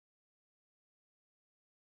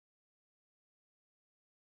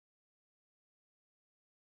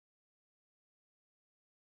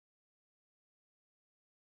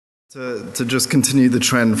To just continue the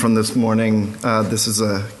trend from this morning, this is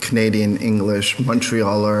a Canadian English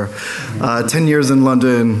Montrealer, 10 years in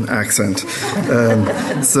London accent.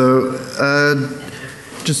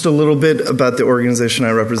 Just a little bit about the organization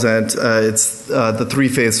I represent. It's the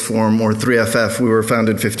Three-Faiths Forum, or 3FF. We were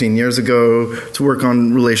founded 15 years ago to work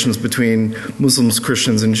on relations between Muslims,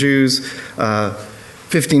 Christians, and Jews.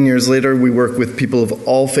 15 years later, we work with people of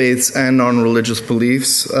all faiths and non-religious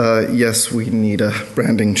beliefs. Yes, we need a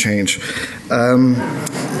branding change.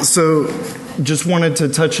 Just wanted to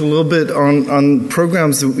touch a little bit on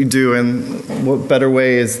programs that we do, and what better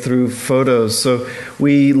way is through photos. So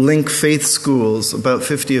we link faith schools, about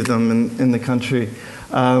 50 of them in the country.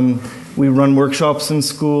 We run workshops in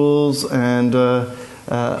schools and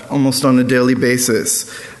almost on a daily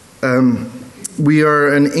basis. We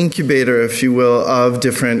are an incubator, if you will, of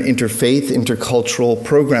different interfaith, intercultural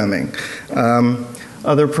programming.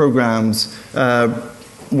 Other programs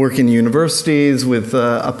work in universities with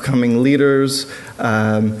upcoming leaders.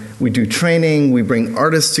 We do training. We bring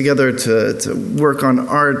artists together to work on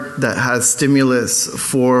art that has stimulus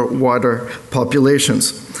for wider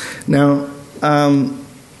populations. Now,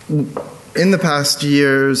 in the past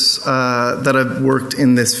years that I've worked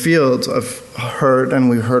in this field, I've heard, and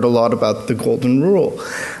we've heard a lot about the Golden Rule.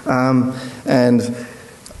 And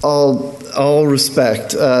all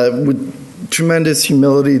respect, with tremendous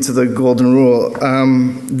humility to the Golden Rule,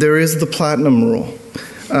 there is the Platinum Rule.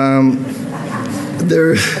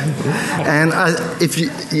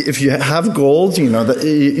 If you have gold, you know that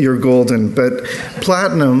you're golden. But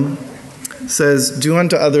Platinum says, "Do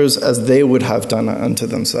unto others as they would have done unto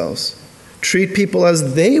themselves." Treat people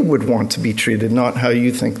as they would want to be treated, not how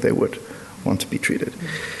you think they would want to be treated.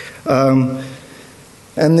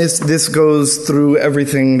 And this goes through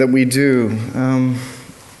everything that we do.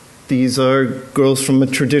 These are girls from a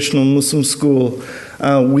traditional Muslim school.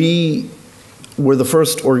 We were the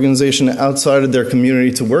first organization outside of their community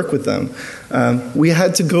to work with them. We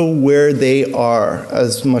had to go where they are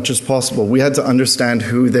as much as possible. We had to understand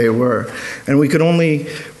who they were. And we could only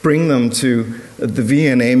bring them to the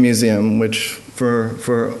V&A Museum, which for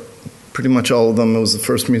pretty much all of them, it was the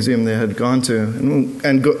first museum they had gone to.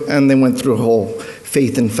 And they went through a whole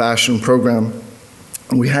faith and fashion program.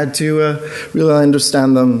 We had to really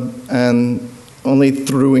understand them, and only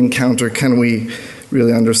through encounter can we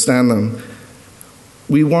really understand them.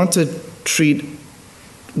 We don't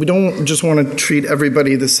just want to treat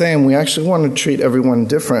everybody the same. We actually want to treat everyone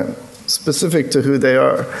different, specific to who they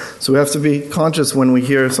are. So we have to be conscious when we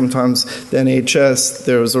hear sometimes the NHS,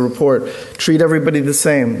 there was a report, treat everybody the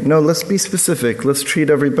same. No, let's be specific. Let's treat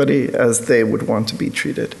everybody as they would want to be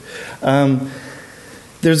treated.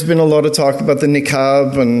 There's been a lot of talk about the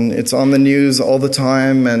niqab, and it's on the news all the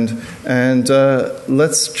time. And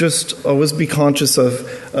let's just always be conscious of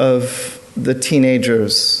the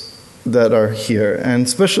teenagers that are here, and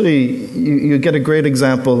especially you get a great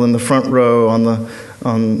example in the front row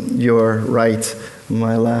on your right,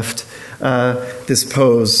 my left. This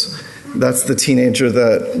pose, that's the teenager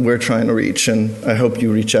that we're trying to reach, and I hope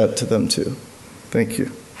you reach out to them too. Thank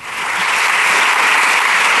you.